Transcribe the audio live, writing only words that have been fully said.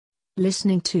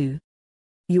listening to.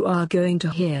 You are going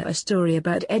to hear a story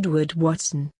about Edward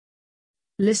Watson.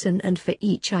 Listen, and for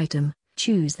each item,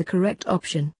 choose the correct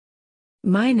option.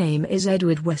 My name is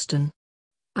Edward Weston.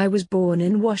 I was born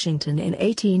in Washington in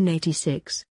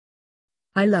 1886.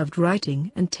 I loved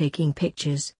writing and taking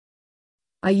pictures.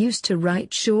 I used to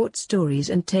write short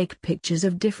stories and take pictures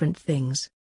of different things.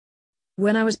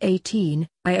 When I was 18,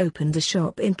 I opened a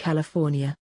shop in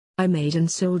California. I made and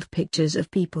sold pictures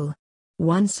of people.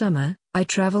 One summer, I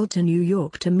traveled to New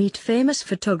York to meet famous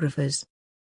photographers.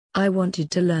 I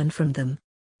wanted to learn from them.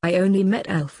 I only met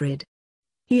Alfred.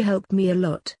 He helped me a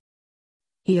lot.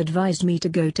 He advised me to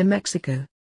go to Mexico.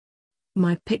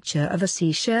 My picture of a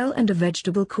seashell and a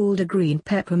vegetable called a green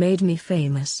pepper made me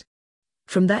famous.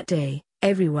 From that day,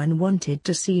 everyone wanted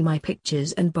to see my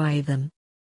pictures and buy them.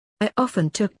 I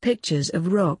often took pictures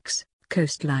of rocks,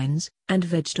 coastlines, and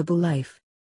vegetable life.